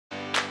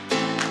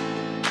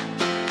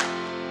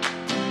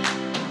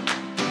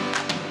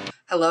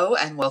Hello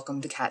and welcome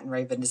to Cat and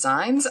Raven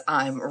Designs.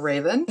 I'm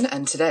Raven,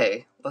 and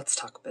today let's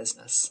talk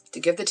business. To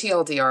give the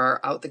TLDR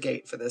out the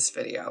gate for this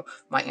video,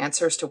 my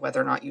answers to whether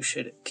or not you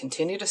should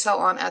continue to sell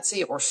on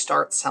Etsy or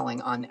start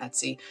selling on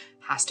Etsy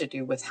has to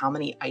do with how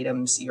many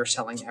items you're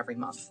selling every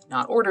month,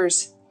 not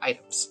orders,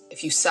 items.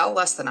 If you sell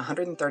less than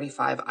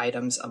 135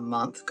 items a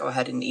month, go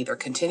ahead and either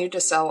continue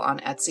to sell on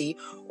Etsy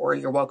or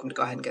you're welcome to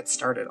go ahead and get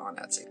started on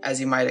Etsy. As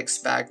you might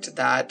expect,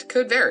 that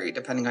could vary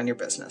depending on your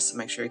business, so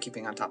make sure you're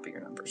keeping on top of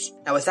your numbers.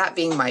 Now, with that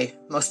being my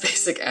most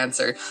basic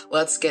answer,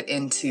 let's get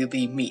into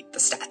the meat, the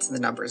stats and the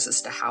numbers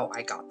as to how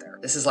I got there.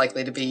 This is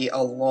likely to be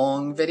a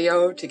long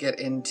video to get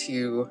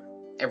into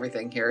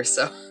everything here,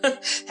 so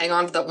hang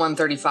on to that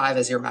 135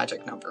 as your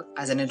magic number.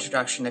 As an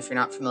introduction, if you're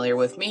not familiar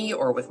with me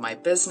or with my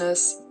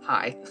business,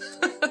 hi.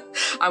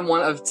 I'm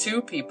one of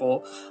two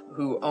people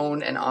who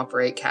own and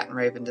operate Cat and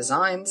Raven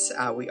Designs.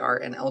 We are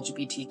an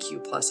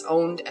LGBTQ+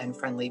 owned and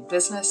friendly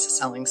business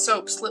selling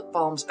soaps, lip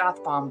balms,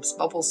 bath bombs,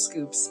 bubble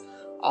scoops,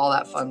 all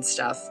that fun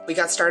stuff. We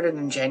got started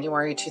in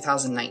January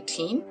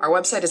 2019. Our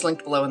website is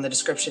linked below in the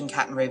description,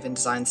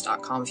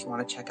 catandravendesigns.com, if you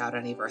want to check out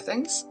any of our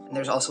things. And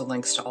there's also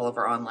links to all of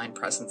our online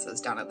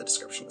presences down in the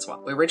description as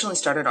well. We originally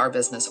started our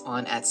business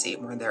on Etsy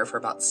and we're there for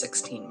about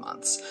 16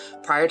 months.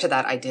 Prior to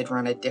that, I did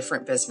run a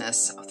different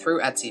business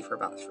through Etsy for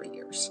about 3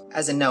 years.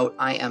 As a note,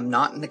 I am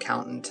not an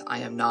accountant. I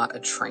am not a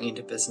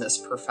trained business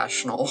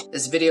professional.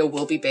 This video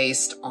will be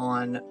based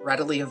on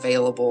readily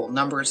available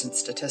numbers and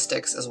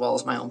statistics as well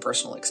as my own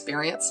personal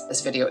experience.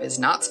 This video is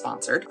not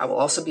sponsored. I will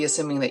also be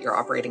assuming that you're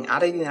operating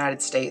out of the United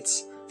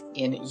States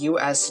in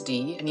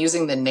USD and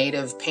using the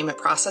native payment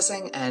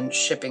processing and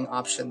shipping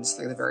options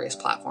through the various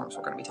platforms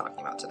we're going to be talking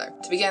about today.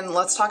 To begin,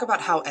 let's talk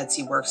about how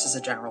Etsy works as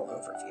a general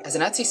overview. As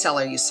an Etsy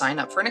seller, you sign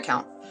up for an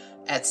account.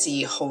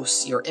 Etsy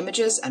hosts your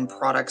images and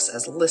products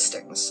as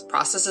listings,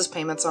 processes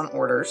payments on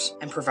orders,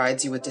 and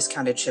provides you with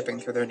discounted shipping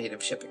through their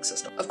native shipping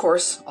system. Of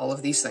course, all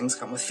of these things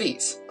come with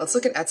fees. Let's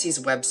look at Etsy's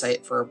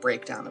website for a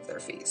breakdown of their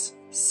fees.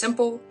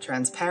 Simple,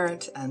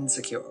 transparent, and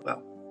secure.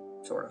 Well,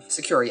 sort of.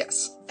 Secure,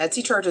 yes.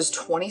 Etsy charges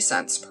 20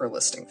 cents per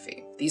listing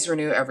fee. These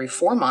renew every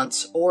 4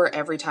 months or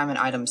every time an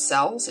item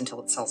sells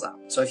until it sells out.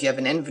 So if you have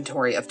an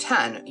inventory of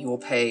 10, you will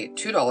pay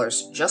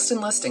 $2 just in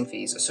listing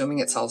fees, assuming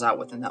it sells out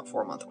within that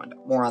 4-month window.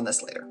 More on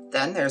this later.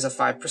 Then there's a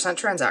 5%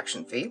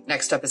 transaction fee.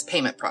 Next up is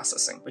payment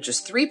processing, which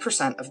is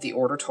 3% of the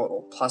order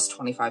total plus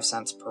 25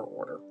 cents per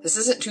order. This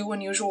isn't too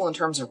unusual in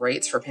terms of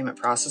rates for payment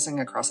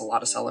processing across a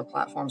lot of seller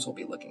platforms we'll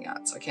be looking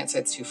at, so I can't say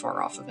it's too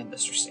far off of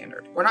industry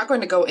standard. We're not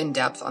going to go in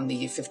depth on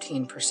the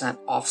 15%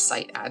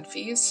 off-site ad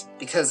fees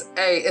because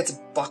A, it's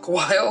buck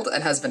wild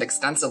and has been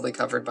extensively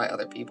covered by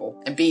other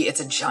people, and B, it's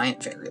a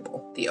giant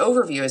variable. The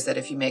overview is that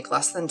if you make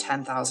less than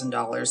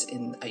 $10,000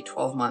 in a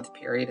 12-month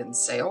period in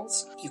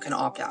sales, you can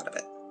opt out of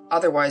it.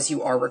 Otherwise,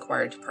 you are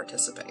required to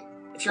participate.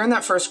 If you're in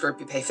that first group,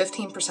 you pay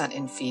 15%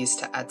 in fees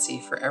to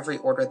Etsy for every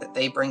order that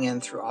they bring in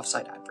through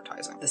offsite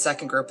advertising. The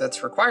second group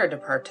that's required to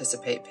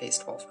participate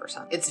pays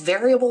 12%. It's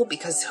variable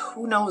because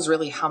who knows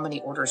really how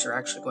many orders you're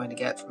actually going to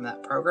get from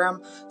that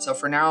program. So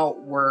for now,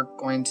 we're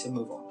going to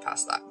move on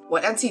past that.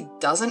 What Etsy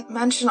doesn't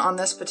mention on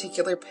this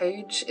particular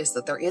page is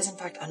that there is in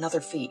fact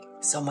another fee.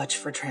 So much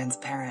for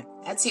transparent.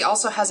 Etsy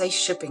also has a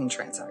shipping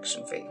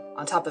transaction fee.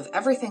 On top of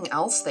everything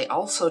else, they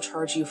also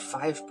charge you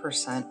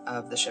 5%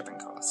 of the shipping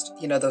cost.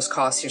 You know those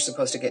costs you're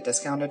supposed to get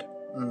discounted?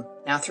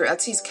 Now, through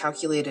Etsy's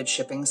calculated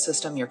shipping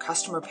system, your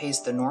customer pays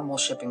the normal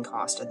shipping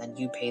cost and then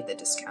you pay the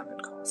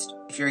discounted cost.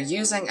 If you're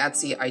using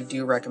Etsy, I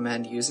do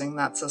recommend using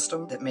that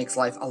system. It makes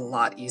life a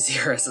lot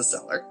easier as a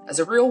seller. As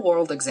a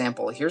real-world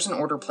example, here's an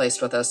order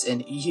placed with us in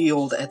ye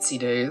olde Etsy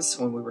days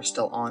when we were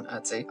still on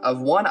Etsy, of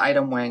one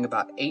item weighing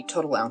about 8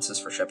 total ounces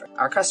for shipping.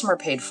 Our customer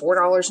paid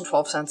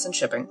 $4.12 in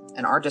shipping,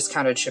 and our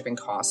discounted shipping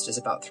cost is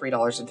about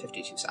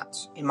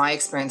 $3.52. In my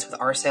experience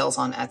with our sales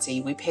on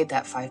Etsy, we paid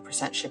that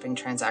 5% shipping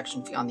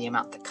transaction fee on the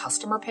amount the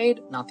customer paid,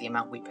 not the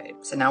amount we paid.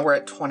 So now we're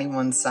at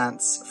 21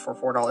 cents for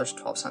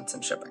 $4.12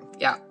 in shipping.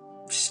 Yeah,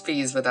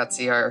 fees with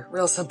Etsy are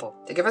real simple.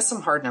 To give us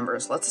some hard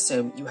numbers, let's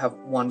assume you have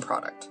one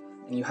product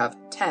and you have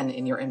 10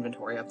 in your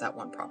inventory of that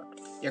one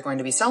product. You're going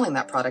to be selling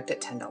that product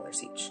at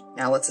 $10 each.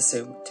 Now let's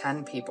assume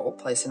 10 people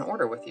place an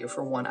order with you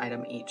for one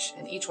item each,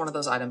 and each one of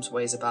those items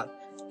weighs about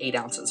 8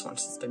 ounces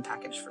once it's been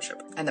packaged for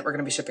shipping, and that we're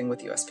going to be shipping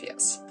with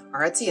USPS.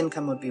 Our Etsy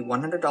income would be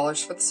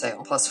 $100 for the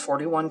sale, plus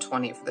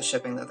 $41.20 for the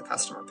shipping that the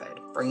customer paid,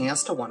 bringing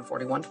us to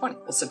 $141.20.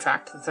 We'll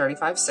subtract the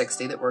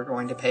 $35.60 that we're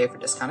going to pay for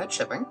discounted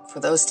shipping. For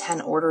those 10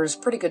 orders,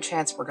 pretty good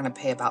chance we're going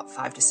to pay about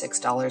 $5 to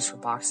 $6 for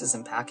boxes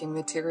and packing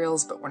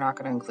materials, but we're not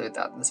going to include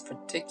that in this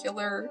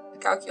particular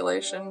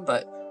calculation,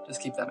 but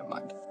just keep that in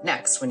mind.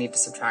 Next, we need to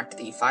subtract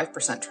the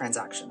 5%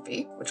 transaction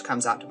fee, which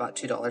comes out to about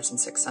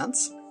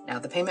 $2.06. Now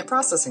the payment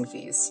processing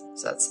fees,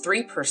 so that's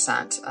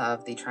 3%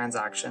 of the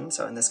transaction.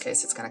 So in this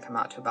case, it's going to come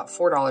out to about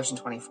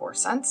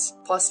 $4.24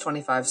 plus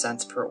 25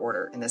 cents per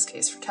order. In this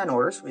case, for 10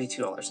 orders would be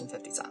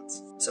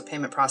 $2.50. So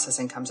payment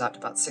processing comes out to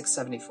about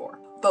 $6.74.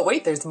 But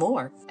wait, there's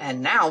more.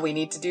 And now we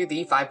need to do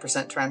the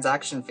 5%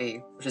 transaction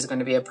fee, which is going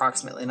to be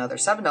approximately another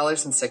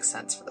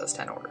 $7.06 for those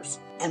 10 orders.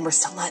 And we're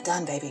still not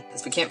done, baby,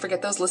 because we can't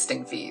forget those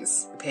listing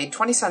fees. We paid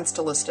 20 cents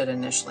to list it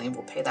initially, and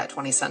we'll pay that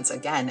 20 cents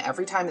again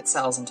every time it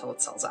sells until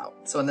it sells out.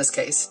 So in this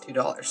case,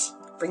 $2.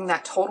 Bring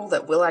that total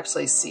that we'll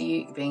actually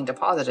see being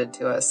deposited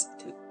to us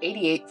to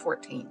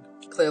 $88.14.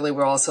 Clearly,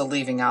 we're also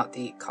leaving out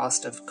the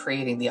cost of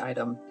creating the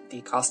item,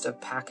 the cost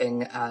of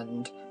packing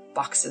and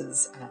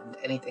boxes and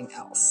anything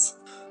else.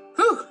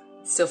 Whew!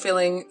 Still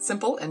feeling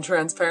simple and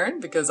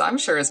transparent because I'm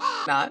sure as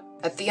not.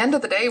 At the end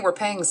of the day, we're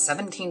paying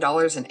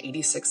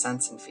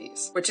 $17.86 in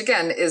fees, which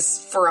again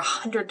is for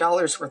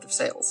 $100 worth of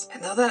sales.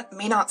 And though that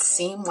may not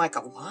seem like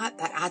a lot,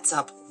 that adds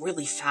up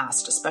really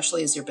fast,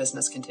 especially as your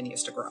business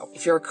continues to grow.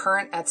 If you're a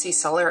current Etsy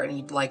seller and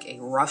you'd like a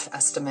rough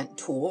estimate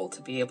tool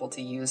to be able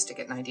to use to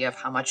get an idea of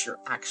how much you're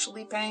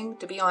actually paying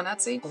to be on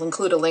Etsy, I'll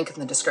include a link in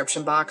the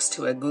description box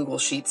to a Google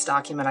Sheets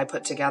document I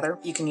put together.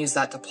 You can use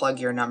that to plug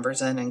your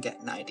numbers in and get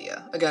an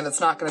idea. Again,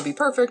 it's not going to be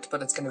perfect,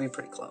 but it's going to be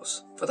pretty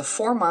close. For the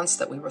 4 months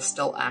that we were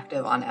still active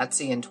on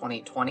Etsy in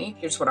 2020,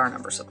 here's what our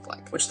numbers look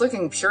like, which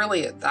looking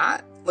purely at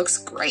that looks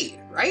great,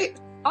 right?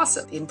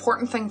 Awesome. The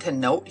important thing to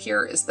note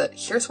here is that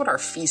here's what our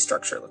fee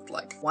structure looked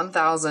like.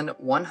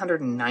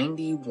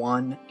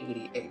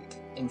 $1,191.88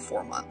 in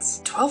 4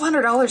 months.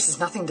 $1,200 is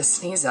nothing to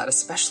sneeze at,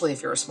 especially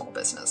if you're a small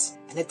business.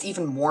 And it's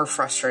even more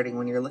frustrating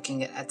when you're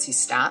looking at Etsy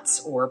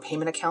stats or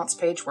payment accounts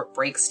page where it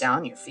breaks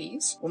down your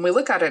fees. When we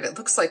look at it, it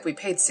looks like we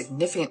paid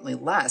significantly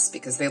less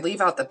because they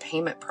leave out the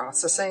payment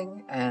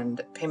processing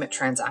and payment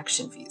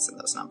transaction fees in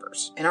those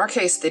numbers. In our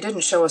case, they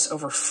didn't show us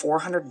over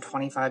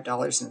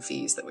 $425 in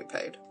fees that we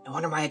paid. No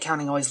wonder my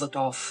accounting always looked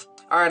off.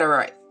 All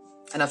right.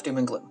 Enough doom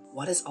and gloom.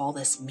 What does all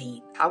this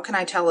mean? How can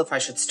I tell if I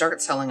should start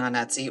selling on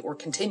Etsy or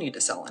continue to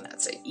sell on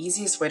Etsy?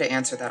 Easiest way to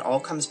answer that all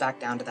comes back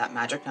down to that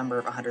magic number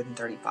of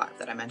 135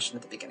 that I mentioned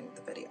at the beginning of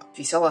the video. If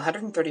you sell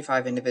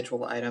 135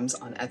 individual items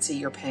on Etsy,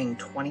 you're paying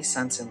 20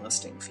 cents in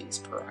listing fees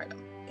per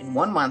item. In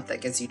 1 month, that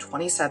gives you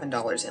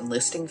 $27 in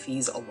listing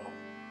fees alone.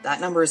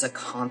 That number is a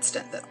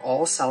constant that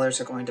all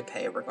sellers are going to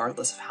pay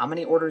regardless of how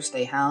many orders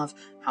they have,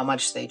 how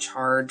much they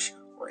charge,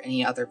 or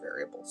any other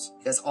variables,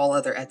 because all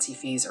other Etsy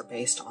fees are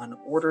based on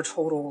order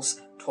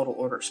totals, total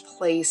orders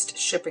placed,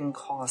 shipping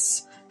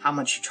costs, how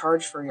much you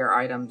charge for your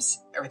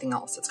items, everything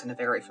else. It's going to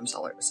vary from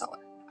seller to seller.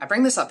 I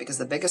bring this up because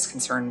the biggest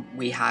concern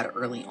we had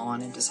early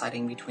on in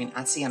deciding between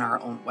Etsy and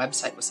our own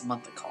website was the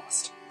monthly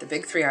cost. The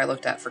big three I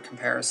looked at for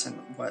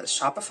comparison was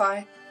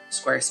Shopify,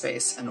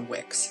 SquareSpace, and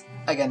Wix.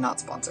 Again,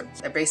 not sponsored.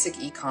 Their basic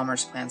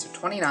e-commerce plans are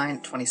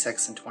 $29,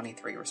 $26, and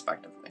 $23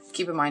 respectively.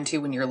 Keep in mind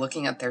too, when you're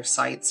looking at their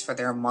sites for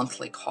their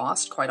monthly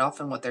cost, quite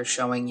often what they're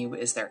showing you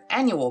is their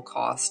annual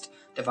cost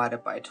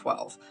divided by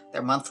 12.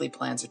 Their monthly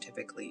plans are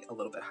typically a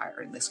little bit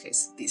higher, in this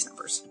case, these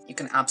numbers. You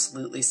can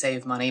absolutely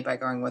save money by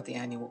going with the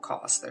annual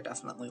cost. They're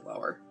definitely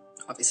lower.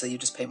 Obviously, you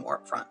just pay more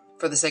upfront.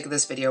 For the sake of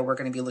this video, we're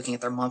going to be looking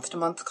at their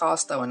month-to-month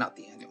cost, though, and not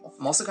the annual.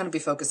 I'm also going to be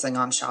focusing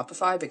on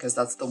Shopify because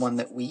that's the one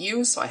that we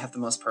use, so I have the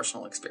most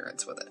personal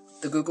experience with it.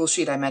 The Google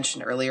Sheet I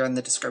mentioned earlier in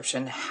the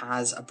description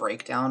has a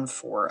breakdown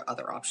for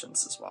other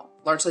options as well.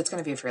 Largely, it's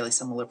going to be a fairly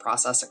similar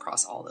process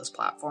across all those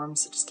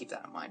platforms, so just keep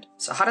that in mind.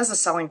 So how does a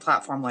selling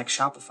platform like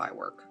Shopify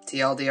work?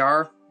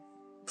 TLDR?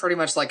 Pretty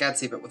much like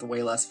Etsy, but with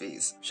way less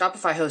fees.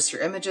 Shopify hosts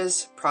your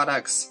images,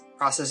 products,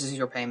 processes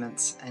your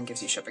payments, and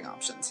gives you shipping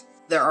options.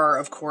 There are,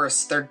 of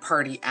course,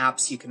 third-party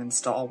apps you can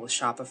install with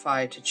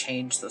Shopify to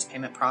change those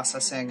payment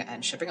processing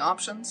and shipping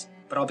options,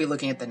 but I'll be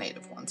looking at the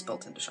native ones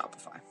built into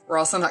Shopify. We're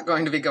also not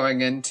going to be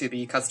going into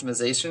the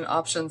customization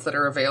options that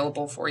are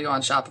available for you on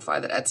Shopify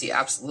that Etsy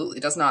absolutely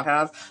does not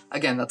have.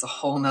 Again, that's a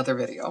whole nother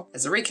video.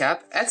 As a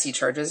recap, Etsy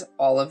charges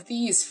all of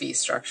these fee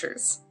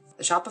structures.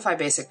 The Shopify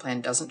basic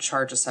plan doesn't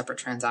charge a separate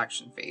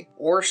transaction fee,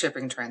 or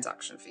shipping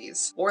transaction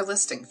fees, or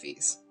listing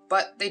fees,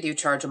 but they do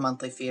charge a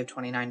monthly fee of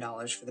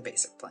 $29 for the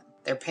basic plan.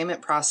 Their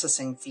payment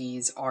processing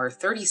fees are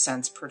 30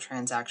 cents per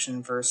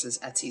transaction versus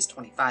Etsy's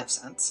 25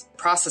 cents.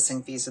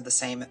 Processing fees are the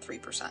same at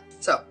 3%.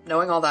 So,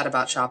 knowing all that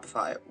about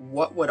Shopify,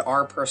 what would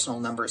our personal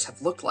numbers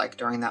have looked like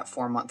during that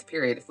 4-month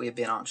period if we had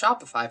been on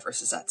Shopify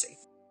versus Etsy?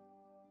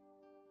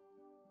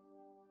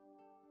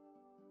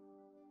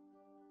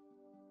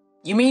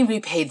 You mean we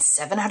paid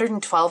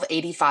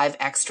 $712.85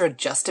 extra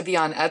just to be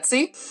on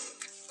Etsy?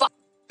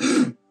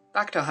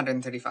 Back to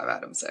 135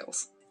 item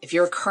sales. If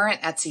you're a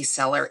current Etsy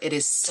seller, it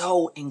is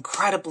so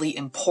incredibly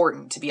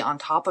important to be on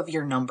top of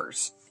your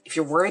numbers. If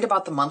you're worried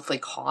about the monthly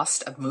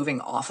cost of moving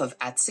off of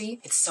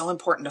Etsy, it's so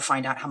important to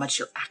find out how much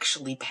you're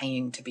actually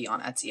paying to be on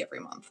Etsy every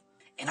month.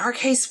 In our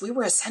case, we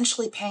were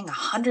essentially paying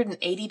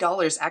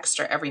 $180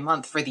 extra every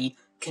month for the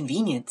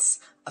convenience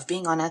of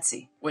being on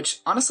Etsy, which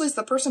honestly, as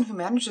the person who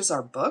manages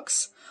our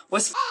books,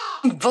 was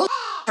bull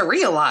to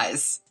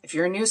realize. If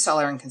you're a new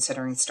seller and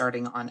considering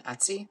starting on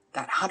Etsy,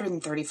 that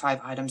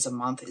 135 items a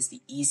month is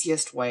the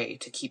easiest way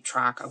to keep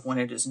track of when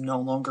it is no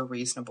longer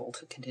reasonable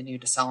to continue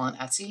to sell on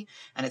Etsy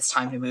and it's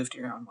time to move to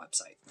your own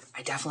website.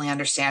 I definitely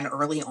understand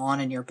early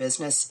on in your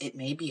business, it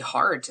may be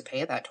hard to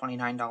pay that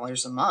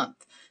 $29 a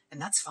month. And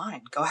that's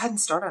fine. Go ahead and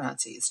start on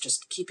Etsy. It's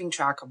just keeping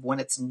track of when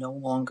it's no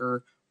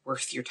longer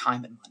worth your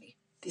time and money.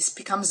 This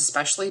becomes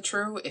especially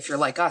true if you're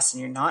like us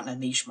and you're not in a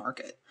niche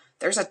market.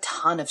 There's a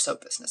ton of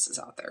soap businesses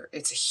out there.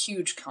 It's a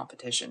huge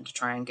competition to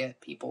try and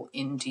get people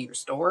into your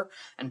store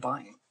and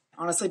buying.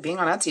 Honestly, being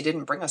on Etsy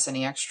didn't bring us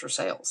any extra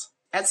sales.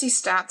 Etsy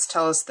stats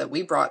tell us that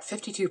we brought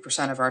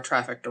 52% of our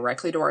traffic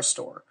directly to our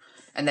store,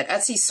 and that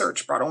Etsy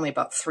search brought only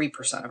about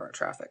 3% of our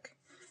traffic.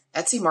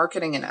 Etsy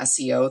marketing and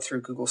SEO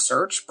through Google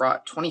search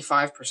brought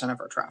 25% of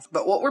our traffic.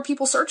 But what were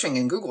people searching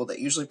in Google that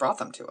usually brought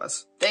them to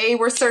us? They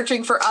were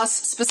searching for us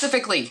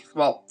specifically.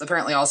 Well,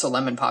 apparently also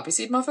lemon poppy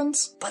seed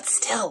muffins. But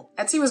still,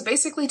 Etsy was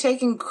basically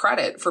taking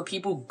credit for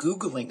people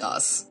Googling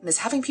us. And is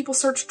having people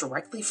search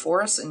directly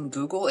for us in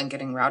Google and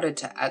getting routed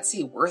to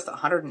Etsy worth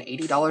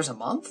 $180 a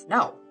month?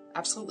 No.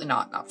 Absolutely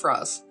not. Not for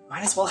us.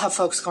 Might as well have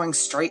folks going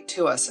straight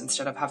to us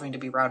instead of having to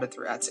be routed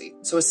through Etsy.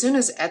 So as soon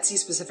as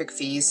Etsy-specific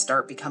fees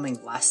start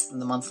becoming less than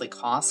the monthly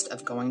cost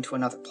of going to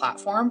another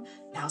platform,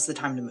 now's the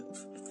time to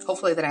move.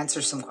 Hopefully that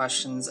answers some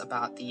questions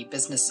about the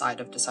business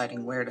side of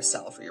deciding where to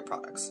sell for your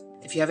products.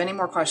 If you have any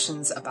more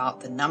questions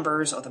about the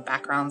numbers or the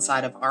background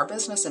side of our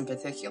business in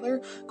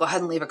particular, go ahead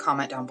and leave a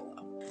comment down below.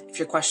 If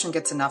your question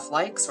gets enough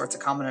likes or it's a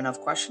common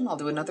enough question, I'll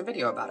do another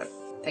video about it.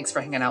 Thanks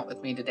for hanging out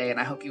with me today, and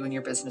I hope you and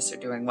your business are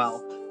doing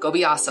well. Go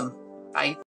be awesome. Bye.